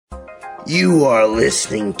You are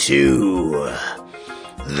listening to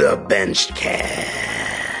the Benchcast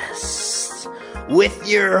with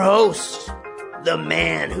your host, the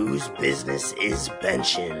man whose business is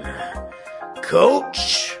benching,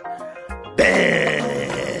 Coach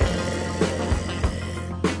Ben.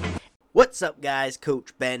 What's up, guys?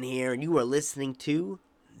 Coach Ben here, and you are listening to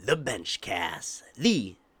the Benchcast,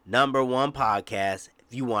 the #1 podcast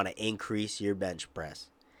if you want to increase your bench press.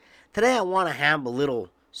 Today, I want to have a little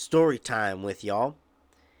story time with y'all,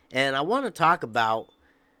 and I want to talk about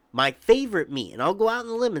my favorite meet. And I'll go out on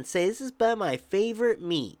the limb and say this has been my favorite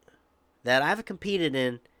meet that I've competed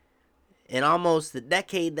in almost the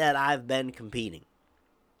decade that I've been competing.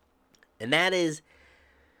 And that is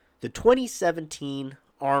the 2017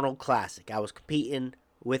 Arnold Classic. I was competing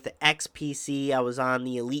with the XPC. I was on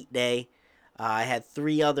the Elite Day. I had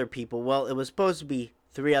three other people. Well, it was supposed to be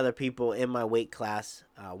three other people in my weight class,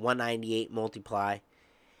 198 multiply.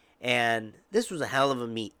 And this was a hell of a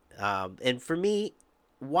meet. And for me,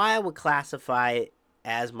 why I would classify it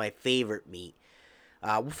as my favorite meet,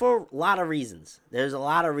 for a lot of reasons. There's a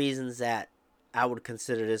lot of reasons that I would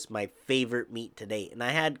consider this my favorite meet to date. And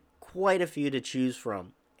I had quite a few to choose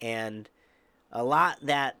from. And a lot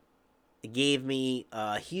that gave me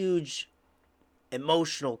a huge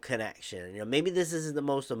emotional connection. Maybe this isn't the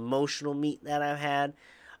most emotional meet that I've had.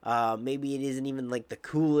 Maybe it isn't even like the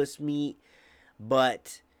coolest meet.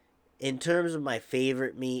 But in terms of my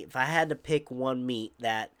favorite meet, if I had to pick one meet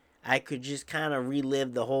that I could just kind of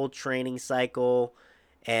relive the whole training cycle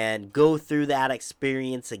and go through that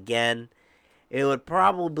experience again, it would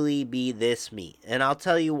probably be this meet. And I'll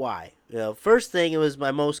tell you why. First thing, it was my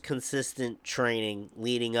most consistent training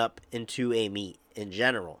leading up into a meet in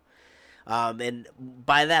general. And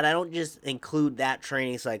by that, I don't just include that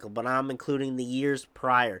training cycle, but I'm including the years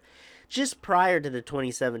prior. Just prior to the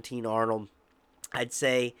 2017 Arnold, I'd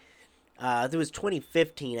say, it was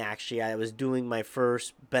 2015 actually, I was doing my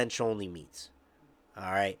first bench-only meets.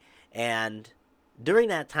 All right. And during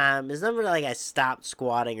that time, it's never like I stopped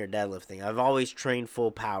squatting or deadlifting. I've always trained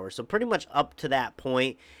full power. So pretty much up to that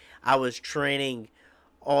point, I was training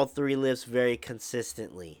all three lifts very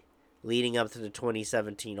consistently leading up to the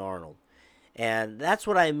 2017 Arnold. And that's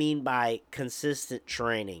what I mean by consistent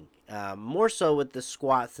training. More so with the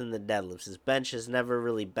squats and the deadlifts. This bench has never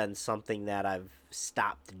really been something that I've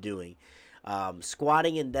stopped doing.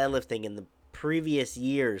 Squatting and deadlifting in the previous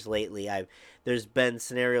years lately, there's been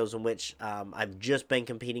scenarios in which I've just been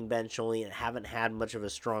competing bench only and haven't had much of a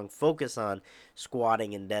strong focus on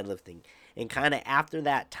squatting and deadlifting. And kind of after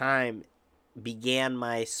that time began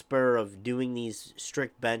my spur of doing these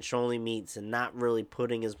strict bench only meets and not really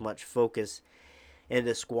putting as much focus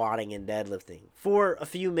into squatting and deadlifting for a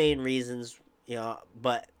few main reasons,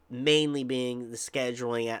 but mainly being the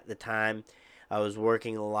scheduling at the time. I was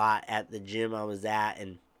working a lot at the gym I was at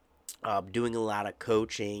and doing a lot of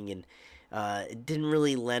coaching, and it didn't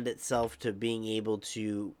really lend itself to being able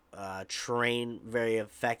to train very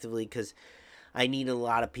effectively because I need a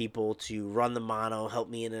lot of people to run the mono, help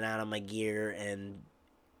me in and out of my gear, and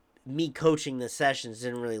me coaching the sessions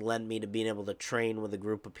didn't really lend me to being able to train with a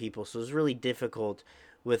group of people. So it was really difficult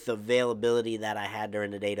with the availability that I had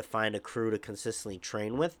during the day to find a crew to consistently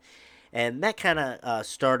train with. And that kind of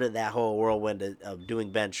started that whole whirlwind of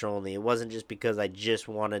doing bench only. It wasn't just because I just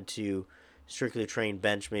wanted to strictly train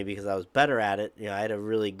bench, maybe because I was better at it. I had a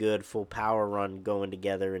really good full power run going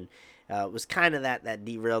together, and it was kind of that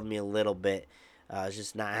derailed me a little bit. It's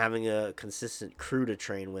just not having a consistent crew to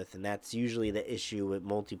train with, and that's usually the issue with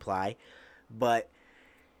multiply. But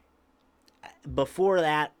before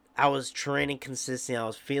that, I was training consistently. I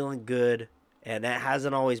was feeling good, and that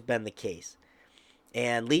hasn't always been the case.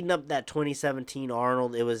 And leading up to that 2017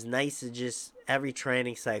 Arnold, it was nice to just every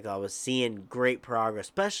training cycle I was seeing great progress,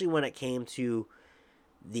 especially when it came to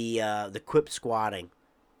the quip squatting.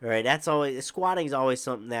 All right, squatting is always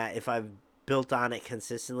something that if I've built on it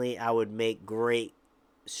consistently, I would make great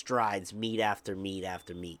strides meet after meet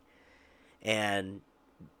after meet. And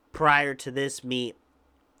prior to this meet,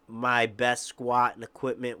 my best squat and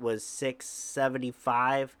equipment was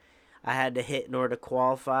 675 I had to hit in order to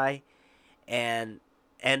qualify, and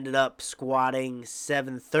ended up squatting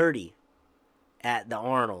 730 at the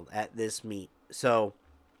Arnold at this meet. So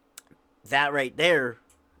that right there,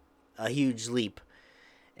 a huge leap.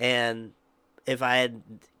 And if I had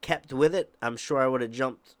kept with it, I'm sure I would have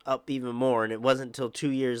jumped up even more. And it wasn't until 2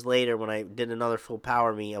 years later when I did another full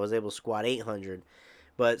power meet, I was able to squat 800.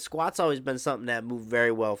 But squat's always been something that moved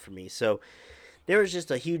very well for me. So there was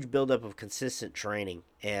just a huge buildup of consistent training.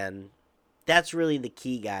 And that's really the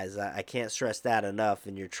key, guys. I can't stress that enough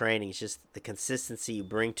in your training. It's just the consistency you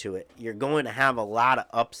bring to it. You're going to have a lot of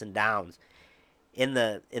ups and downs in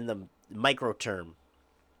the micro term,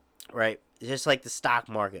 right? It's just like the stock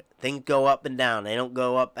market. Things go up and down. They don't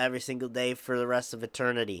go up every single day for the rest of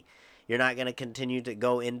eternity. You're not going to continue to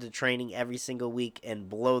go into training every single week and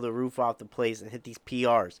blow the roof off the place and hit these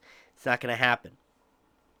PRs. It's not going to happen.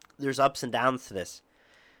 There's ups and downs to this.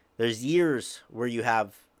 There's years where you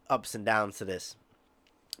have ups and downs to this.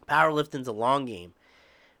 Powerlifting's a long game,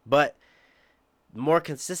 but the more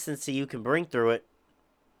consistency you can bring through it,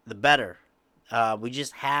 the better. We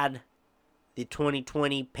just had the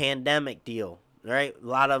 2020 pandemic deal, right? A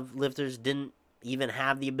lot of lifters didn't even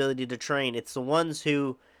have the ability to train. It's the ones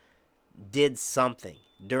who did something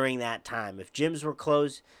during that time. If gyms were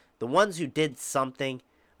closed, the ones who did something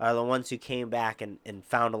are the ones who came back and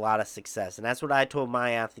found a lot of success. And that's what I told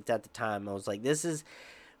my athletes at the time. I was like, this is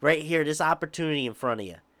right here, this opportunity in front of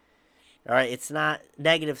you. All right, it's not a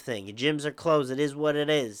negative thing. Your gyms are closed. It is what it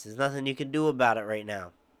is. There's nothing you can do about it right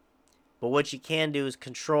now. But what you can do is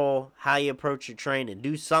control how you approach your training.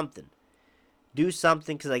 Do something. Do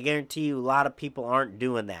something, because I guarantee you a lot of people aren't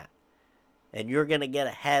doing that. And you're going to get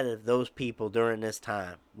ahead of those people during this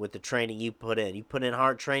time with the training you put in. You put in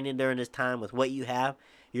hard training during this time with what you have,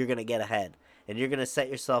 you're going to get ahead. And you're going to set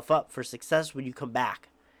yourself up for success when you come back.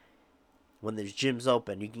 When there's gyms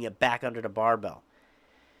open, you can get back under the barbell.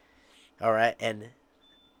 All right, and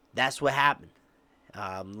that's what happened.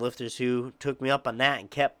 Lifters who took me up on that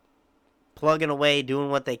and kept plugging away, doing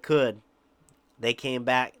what they could, they came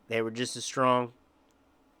back. They were just as strong.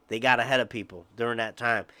 They got ahead of people during that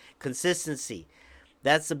time. Consistency.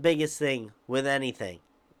 That's the biggest thing with anything,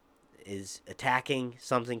 is attacking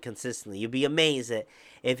something consistently. You'd be amazed that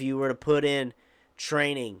if you were to put in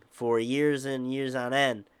training for years and years on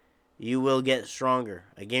end, you will get stronger.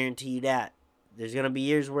 I guarantee you that. There's going to be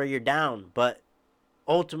years where you're down, but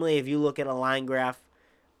ultimately, if you look at a line graph,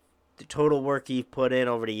 the total work you've put in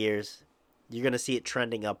over the years, you're going to see it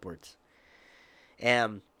trending upwards.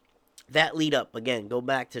 And that lead up, again, go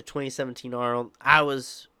back to 2017 Arnold, I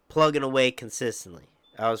was plugging away consistently.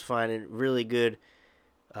 I was finding really good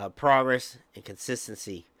progress and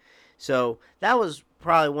consistency. So that was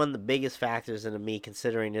probably one of the biggest factors into me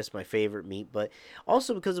considering this my favorite meet, but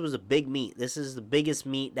also because it was a big meet. This is the biggest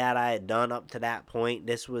meet that I had done up to that point.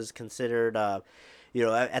 This was considered, at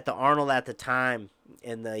the Arnold at the time,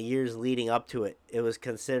 in the years leading up to it, it was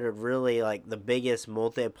considered really like the biggest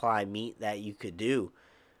multiply meet that you could do.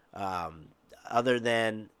 Other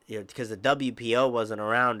than, because the WPO wasn't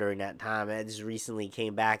around during that time. It just recently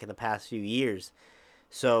came back in the past few years.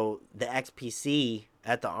 So the XPC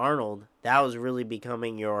at the Arnold, that was really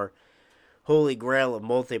becoming your holy grail of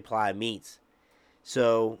multiply meets.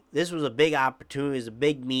 So this was a big opportunity. It was a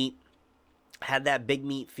big meet. Had that big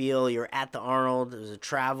meet feel. You're at the Arnold. It was a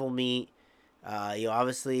travel meet.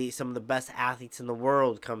 Obviously some of the best athletes in the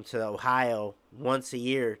world come to Ohio once a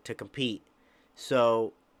year to compete.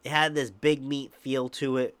 So it had this big meet feel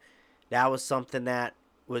to it. That was something that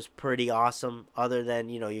was pretty awesome. Other than,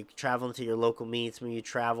 you're traveling to your local meets. When you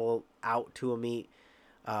travel out to a meet,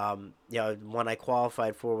 one I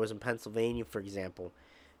qualified for was in Pennsylvania, for example.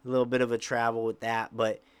 A little bit of a travel with that,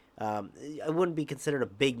 but it wouldn't be considered a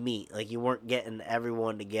big meet. Like, you weren't getting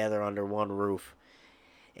everyone together under one roof.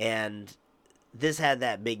 And this had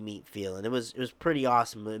that big meet feel, and it was pretty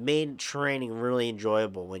awesome. It made training really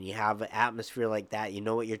enjoyable when you have an atmosphere like that. You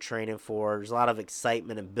know what you're training for. There's a lot of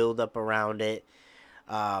excitement and build up around it.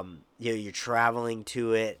 You're traveling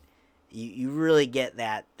to it. You really get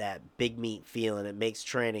that big meet feeling. It makes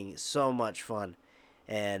training so much fun,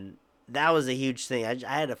 and that was a huge thing.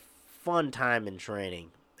 I had a fun time in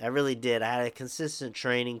training. I really did. I had a consistent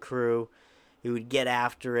training crew who would get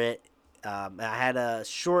after it. I had a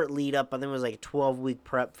short lead up. I think it was like a 12-week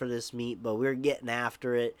prep for this meet, but we were getting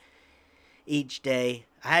after it each day.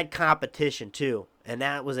 I had competition too, and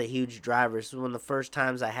that was a huge driver. This was one of the first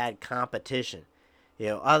times I had competition.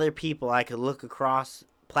 Other people I could look across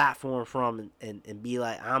platform from and be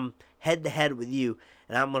like, I'm head to head with you,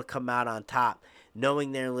 and I'm going to come out on top,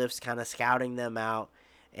 knowing their lifts, kind of scouting them out,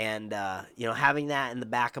 and having that in the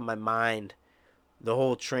back of my mind the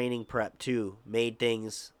whole training prep too made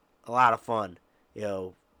things a lot of fun.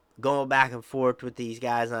 Going back and forth with these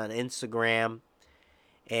guys on Instagram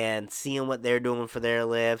and seeing what they're doing for their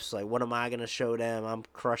lifts. Like, what am I going to show them? I'm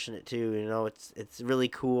crushing it too. It's really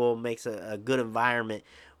cool. Makes a good environment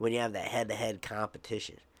when you have that head-to-head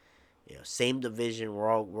competition. Same division.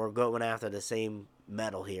 We're going after the same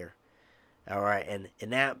medal here. All right,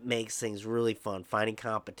 and that makes things really fun, finding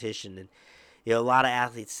competition. And A lot of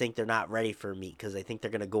athletes think they're not ready for a meet because they think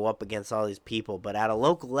they're going to go up against all these people. But at a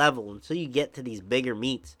local level, until you get to these bigger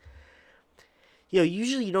meets,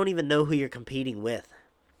 usually you don't even know who you're competing with.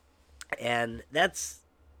 And that's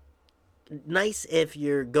nice if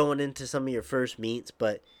you're going into some of your first meets,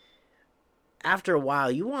 but after a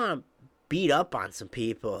while, you want to beat up on some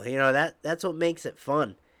people. That's what makes it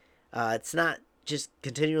fun. It's not just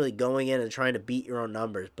continually going in and trying to beat your own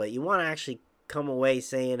numbers, but you want to actually come away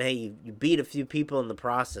saying, hey, you beat a few people in the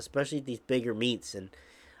process, especially at these bigger meets. And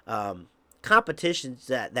competition's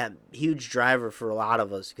that huge driver for a lot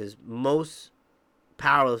of us, because most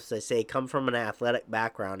powerlifters, I say, come from an athletic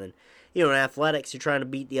background. And in athletics, you're trying to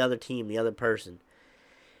beat the other team, the other person.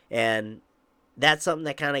 And that's something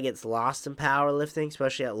that kind of gets lost in powerlifting,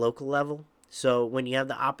 especially at local level. So when you have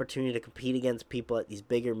the opportunity to compete against people at these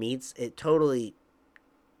bigger meets, it totally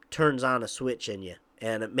turns on a switch in you,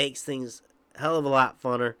 and it makes things a hell of a lot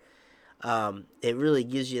funner. It really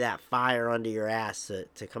gives you that fire under your ass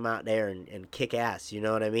to come out there and kick ass, you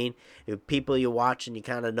know what I mean? If people you're watching, you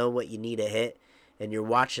kind of know what you need to hit, and you're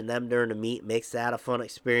watching them during the meet, makes that a fun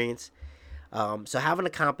experience. So having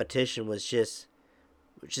a competition which is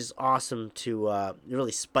awesome to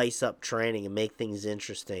really spice up training and make things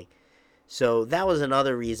interesting. So that was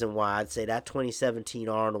another reason why I'd say that 2017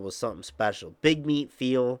 Arnold was something special. Big meet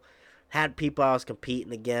feel, had people I was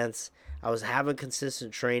competing against. I was having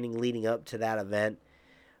consistent training leading up to that event.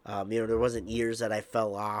 There wasn't years that I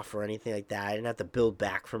fell off or anything like that. I didn't have to build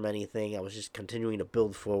back from anything. I was just continuing to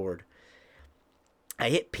build forward.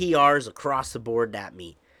 I hit PRs across the board that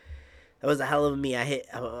meet. That was a hell of a meet. I hit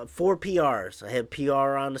 4 PRs. I hit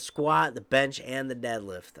PR on the squat, the bench, and the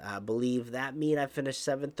deadlift. I believe that meet I finished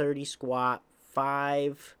 730 squat,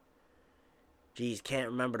 5... can't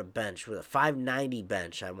remember the bench. With a 590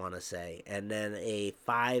 bench, I want to say. And then a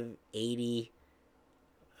 580...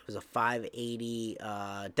 It was a 580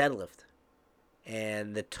 deadlift.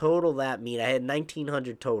 And the total that meet, I had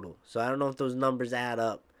 1,900 total. So I don't know if those numbers add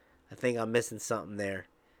up. I think I'm missing something there.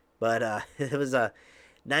 But it was a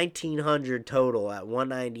 1,900 total at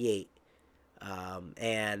 198.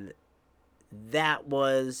 And that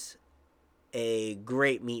was a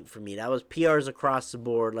great meet for me. That was PRs across the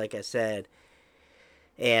board, like I said.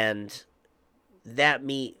 And that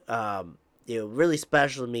meet, really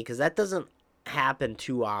special to me because that doesn't happen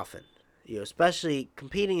too often. Especially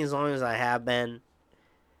competing as long as I have been.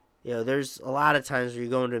 There's a lot of times where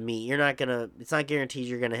you're going to a meet, it's not guaranteed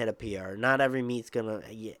you're gonna hit a PR. Not every meet's gonna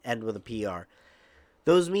end with a PR.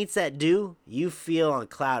 Those meets that do, you feel on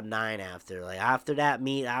cloud 9 after. Like after that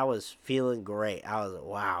meet, I was feeling great. I was like,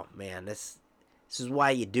 wow, man, this is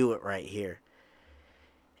why you do it right here.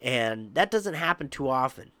 And that doesn't happen too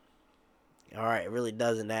often. All right, it really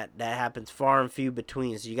doesn't. That happens far and few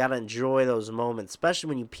between. So you got to enjoy those moments, especially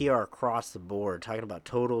when you PR across the board, talking about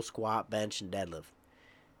total, squat, bench, and deadlift.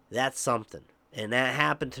 That's something. And that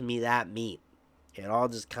happened to me that meet. It all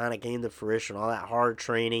just kind of came to fruition, all that hard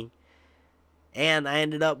training. And I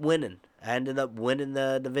ended up winning. I ended up winning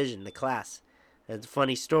the division, the class. It's a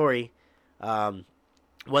funny story. One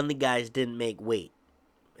of the guys didn't make weight.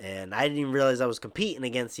 And I didn't even realize I was competing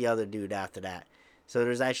against the other dude after that. So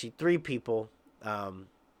there's actually 3 people.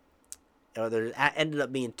 There ended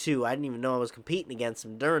up being 2. I didn't even know I was competing against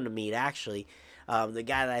him during the meet, actually. The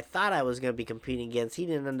guy that I thought I was going to be competing against, he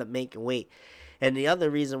didn't end up making weight. And the other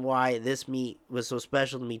reason why this meet was so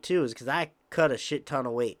special to me, too, is because I cut a shit ton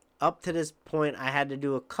of weight. Up to this point, I had to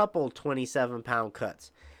do a couple 27-pound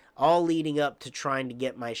cuts, all leading up to trying to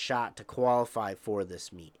get my shot to qualify for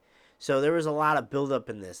this meet. So there was a lot of buildup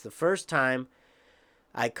in this. The first time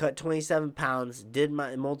I cut 27 pounds, did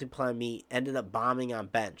my multiply meet, ended up bombing on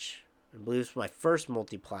bench. I believe it was my first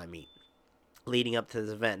multiply meet leading up to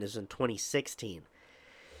this event. This was in 2016.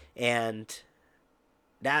 And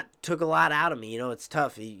that took a lot out of me. It's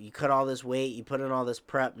tough. You cut all this weight, you put in all this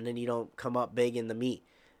prep, and then you don't come up big in the meet.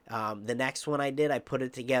 The next one I did, I put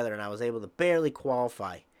it together, and I was able to barely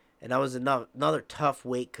qualify. And that was another tough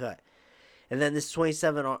weight cut. And then this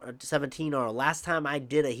 17 R, last time I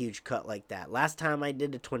did a huge cut like that. Last time I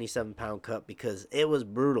did a 27-pound cut because it was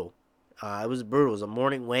brutal. It was a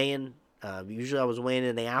morning weigh-in. Usually I was weighing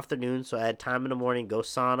in the afternoon, so I had time in the morning, go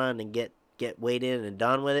sauna, and then get weighed in and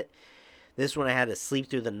done with it. This one I had to sleep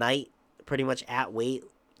through the night, pretty much at weight,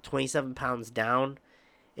 27 pounds down.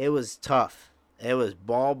 It was tough. It was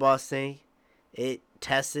ball busting. It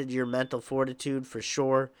tested your mental fortitude for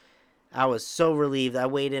sure. I was so relieved. I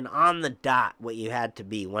weighed in on the dot what you had to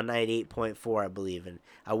be, 198.4, I believe, and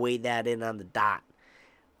I weighed that in on the dot.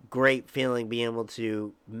 great feeling being able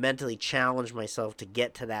to mentally challenge myself to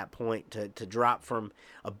get to that point, to drop from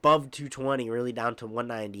above 220 really down to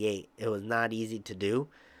 198. It was not easy to do.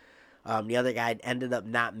 The other guy ended up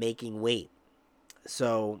not making weight.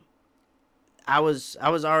 So I was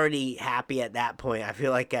already happy at that point. I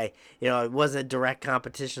feel like it wasn't direct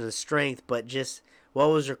competition of strength, but just what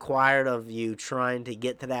was required of you trying to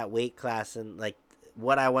get to that weight class, and like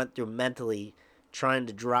what I went through mentally trying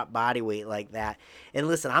to drop body weight like that. And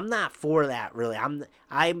listen, I'm not for that really.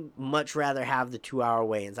 I much rather have the 2 hour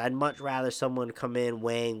weigh-ins. I'd much rather someone come in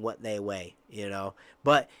weighing what they weigh.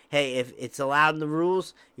 But hey, if it's allowed in the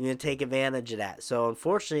rules, you're gonna take advantage of that. So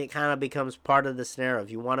unfortunately, it kind of becomes part of the scenario.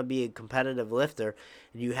 If you want to be a competitive lifter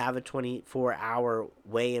and you have a 24-hour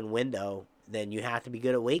weigh-in window, then you have to be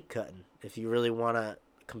good at weight cutting if you really want to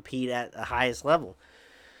compete at the highest level.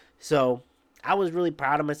 So I was really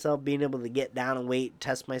proud of myself being able to get down and weight,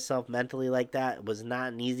 test myself mentally like that. It was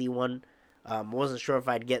not an easy one. Wasn't sure if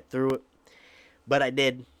I'd get through it, but I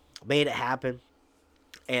did. Made it happen,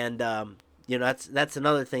 and that's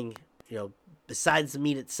another thing. Besides the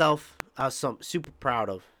meet itself, I was super proud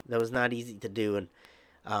of. That was not easy to do,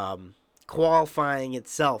 and qualifying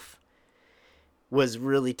itself was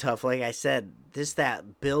really tough. Like I said, just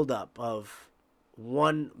that buildup of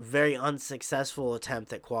one very unsuccessful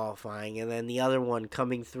attempt at qualifying and then the other one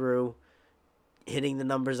coming through, hitting the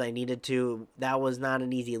numbers I needed to. That was not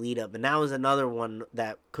an easy lead up. And that was another one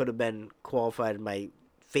that could have been qualified in my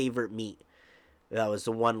favorite meet. That was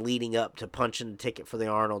the one leading up to punching the ticket for the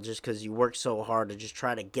Arnold, just because you work so hard to just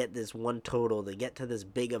try to get this one total, to get to this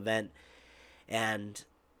big event. And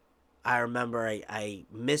I remember I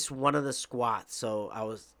missed one of the squats, so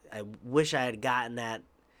I wish I had gotten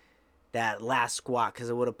that last squat because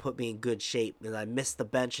it would have put me in good shape. And I missed the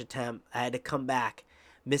bench attempt. I had to come back,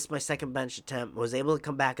 missed my second bench attempt, was able to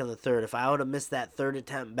come back in the third. If I would have missed that third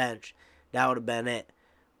attempt bench, that would have been it.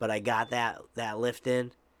 But I got that lift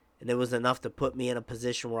in, and it was enough to put me in a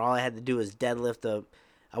position where all I had to do was deadlift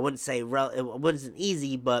I wouldn't say it wasn't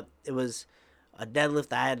easy, but it was a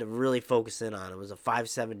deadlift I had to really focus in on. It was a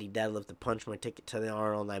 570 deadlift to punch my ticket to the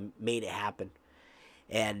Arnold, and I made it happen.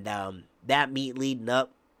 And that meet leading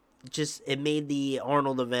up, it made the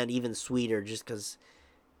Arnold event even sweeter, just because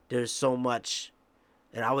there's so much.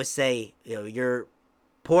 And I always say, your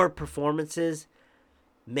poor performances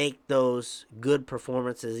make those good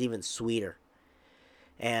performances even sweeter.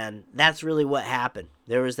 And that's really what happened.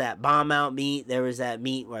 There was that bomb out meet. There was that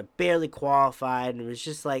meet where I barely qualified. And it was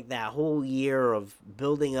just like that whole year of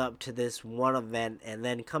building up to this one event and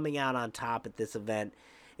then coming out on top at this event.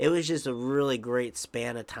 It was just a really great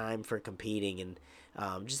span of time for competing, and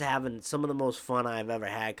just having some of the most fun I've ever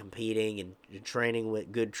had competing and training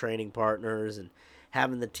with good training partners and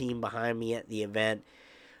having the team behind me at the event.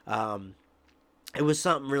 It was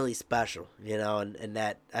something really special, and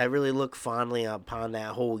that I really look fondly upon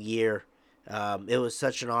that whole year. It was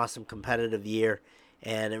such an awesome competitive year,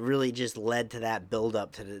 and it really just led to that build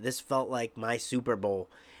up to this felt like my Super Bowl,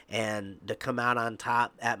 and to come out on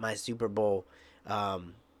top at my Super Bowl,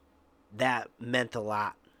 that meant a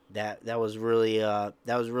lot. That was really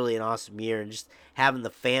an awesome year, and just having the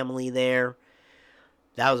family there.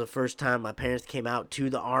 That was the first time my parents came out to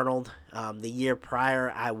the Arnold. The year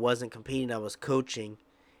prior, I wasn't competing; I was coaching,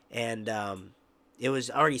 and it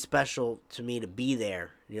was already special to me to be there.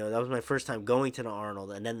 That was my first time going to the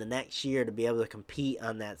Arnold, and then the next year to be able to compete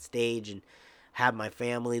on that stage and have my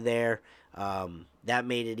family there. That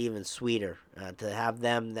made it even sweeter to have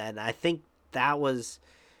them. And I think that was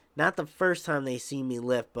not the first time they see me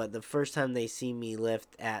lift, but the first time they see me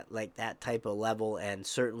lift at like that type of level, and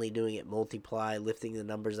certainly doing it multiply, lifting the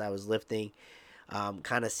numbers I was lifting,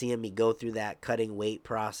 kind of seeing me go through that cutting weight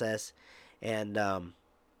process. And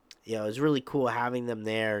it was really cool having them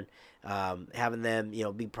there, and having them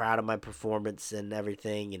be proud of my performance and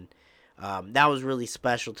everything. And that was really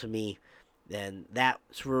special to me, and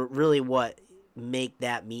that's really what make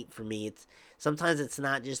that meet for me. Sometimes it's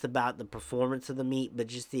not just about the performance of the meet, but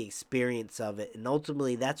just the experience of it. And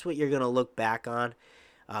ultimately, that's what you're going to look back on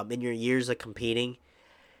in your years of competing,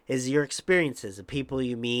 is your experiences, the people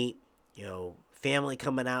you meet, family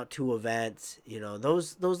coming out to events.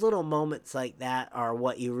 Those little moments like that are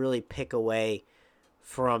what you really pick away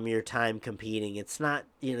from your time competing. It's not,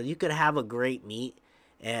 you could have a great meet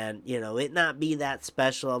and, it not be that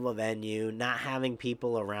special of a venue, not having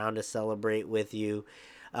people around to celebrate with you.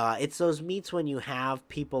 It's those meets when you have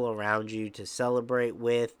people around you to celebrate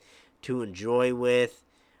with, to enjoy with.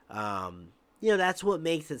 That's what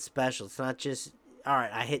makes it special. It's not just, all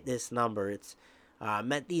right, I hit this number. It's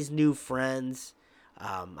met these new friends.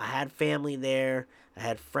 I had family there. I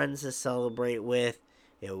had friends to celebrate with.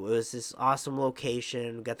 It was this awesome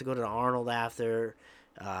location. Got to go to Arnold after.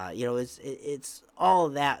 It's all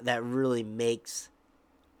of that really makes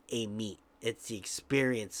a meet. It's the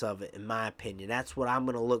experience of it, in my opinion. That's what I'm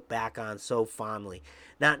going to look back on so fondly.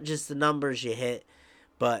 Not just the numbers you hit,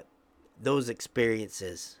 but those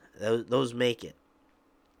experiences. Those make it.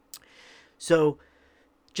 So,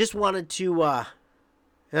 just wanted to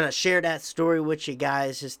share that story with you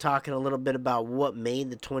guys. Just talking a little bit about what made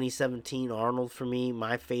the 2017 Arnold for me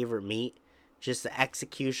my favorite meet. Just the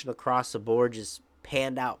execution across the board just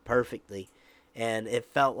panned out perfectly. And it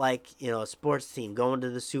felt like, a sports team going to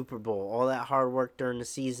the Super Bowl, all that hard work during the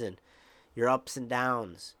season, your ups and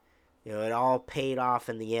downs, it all paid off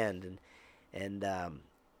in the end. And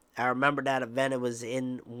I remember that event. It was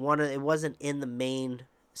it wasn't in the main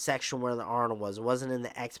section where the Arnold was. It wasn't in the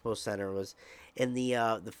Expo Center. It was in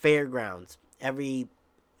the fairgrounds. Every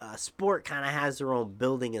sport kind of has their own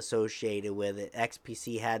building associated with it.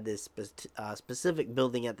 XPC had this specific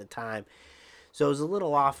building at the time. So it was a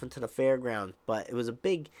little off into the fairground, but it was a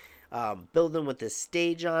big building with this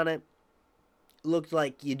stage on it. Looked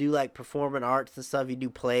like you do like performing arts and stuff. You do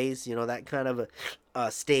plays, that kind of a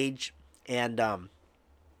stage. And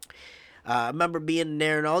I remember being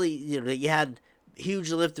there, and all the you had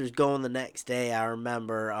huge lifters going the next day. I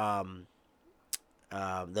remember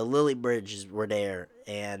the Lily Bridges were there,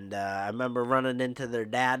 and I remember running into their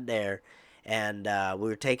dad there, and we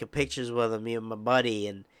were taking pictures with him, me and my buddy,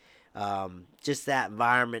 and just that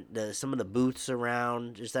environment, some of the booths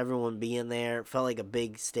around, just everyone being there. It felt like a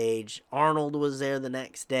big stage. Arnold was there the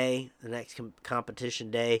next day, the next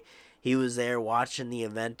competition day. He was there watching the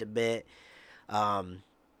event a bit. And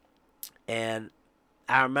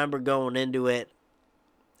I remember going into it.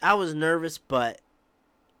 I was nervous, but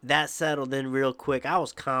that settled in real quick. I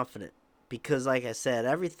was confident because, like I said,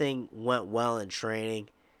 everything went well in training.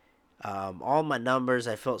 All my numbers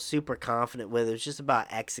I felt super confident with. It was just about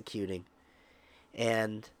executing.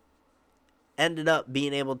 And ended up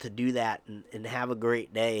being able to do that and have a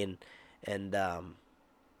great day. And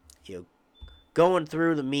going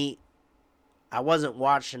through the meet, I wasn't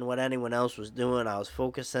watching what anyone else was doing. I was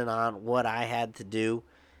focusing on what I had to do.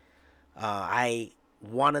 I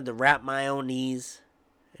wanted to wrap my own knees.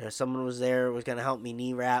 Someone was there, was going to help me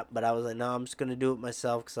knee wrap, but I was like, no, I'm just going to do it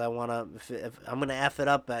myself because I want to, if I'm going to F it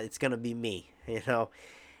up, it's going to be me,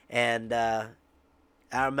 And I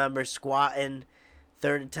remember squatting,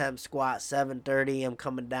 third attempt squat, 730. I'm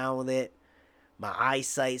coming down with it. My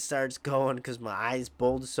eyesight starts going because my eyes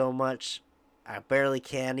bulge so much. I barely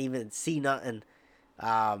can't even see nothing.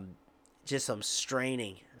 I'm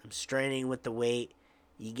straining. I'm straining with the weight.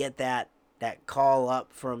 You get that call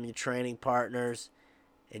up from your training partners,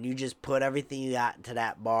 and you just put everything you got into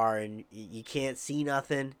that bar, and you can't see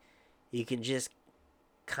nothing. You can just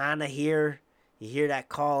kind of hear that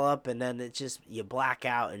call up, and then it's just you black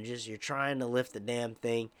out, and just you're trying to lift the damn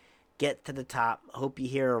thing, get to the top, hope you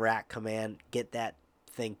hear a rack command, get that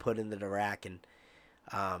thing put into the rack,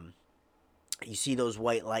 and you see those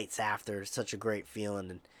white lights after. It's such a great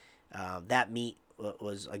feeling. And that meet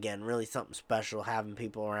was, again, really something special, having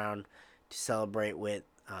people around to celebrate with,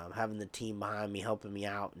 having the team behind me helping me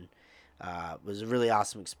out, and it was a really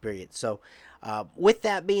awesome experience. So with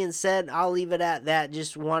that being said, I'll leave it at that.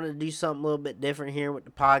 Just wanted to do something a little bit different here with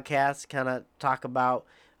the podcast, kind of talk about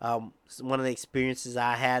one of the experiences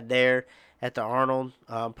I had there at the Arnold.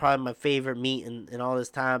 Probably my favorite meet in all this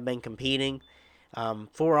time I've been competing,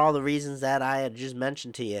 for all the reasons that I had just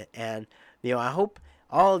mentioned to you. And I hope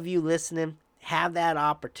all of you listening have that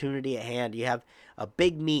opportunity at hand. You have a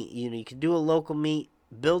big meet, you can do a local meet,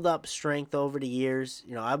 build up strength over the years.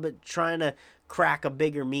 I've been trying to crack a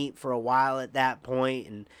bigger meet for a while at that point,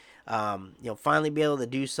 and finally be able to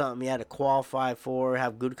do something you had to qualify for,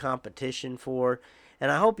 have good competition for.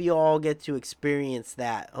 And I hope you all get to experience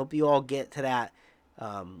that. I hope you all get to that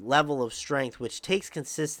level of strength, which takes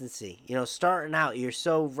consistency. Starting out, you're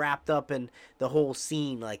so wrapped up in the whole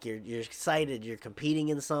scene, like you're excited, you're competing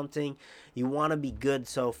in something, you want to be good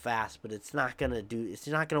so fast, but it's not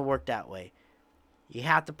gonna work that way. You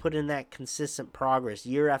have to put in that consistent progress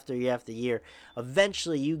year after year after year.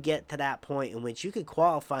 Eventually, you get to that point in which you could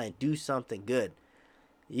qualify and do something good.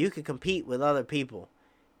 You could compete with other people.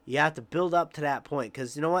 You have to build up to that point,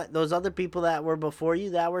 because you know what? Those other people that were before you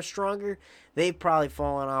that were stronger, they've probably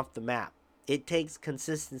fallen off the map. It takes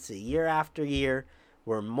consistency year after year.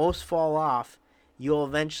 Where most fall off, you'll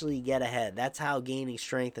eventually get ahead. That's how gaining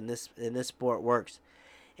strength in this sport works.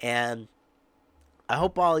 And I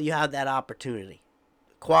hope all of you have that opportunity.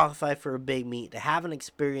 Qualify for a big meet, to have an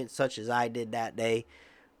experience such as I did that day,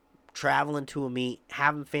 traveling to a meet,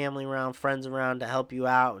 having family around, friends around to help you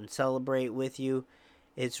out and celebrate with you,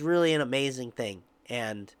 It's really an amazing thing,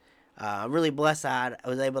 and I'm really blessed that I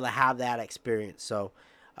was able to have that experience. So,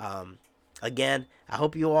 again, I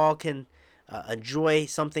hope you all can enjoy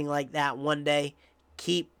something like that one day.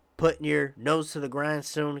 Keep putting your nose to the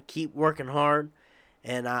grindstone, keep working hard,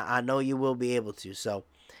 and I know you will be able to. So,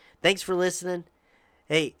 thanks for listening.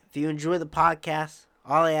 Hey, if you enjoy the podcast,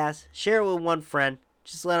 all I ask, share it with one friend.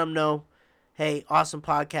 Just let them know, hey, awesome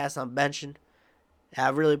podcast, I'm benching. I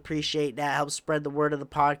really appreciate that. Helps spread the word of the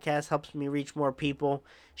podcast, helps me reach more people,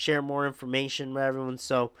 share more information with everyone.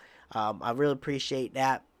 So I really appreciate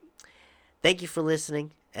that. Thank you for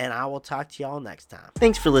listening, and I will talk to y'all next time.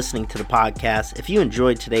 Thanks for listening to the podcast. If you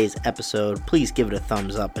enjoyed today's episode, please give it a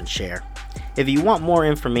thumbs up and share. If you want more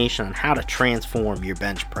information on how to transform your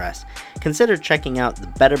bench press, consider checking out the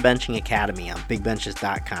Better Benching Academy on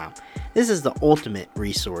BigBenches.com. This is the ultimate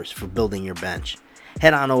resource for building your bench.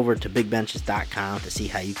 Head on over to BigBenches.com to see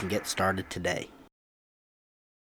how you can get started today.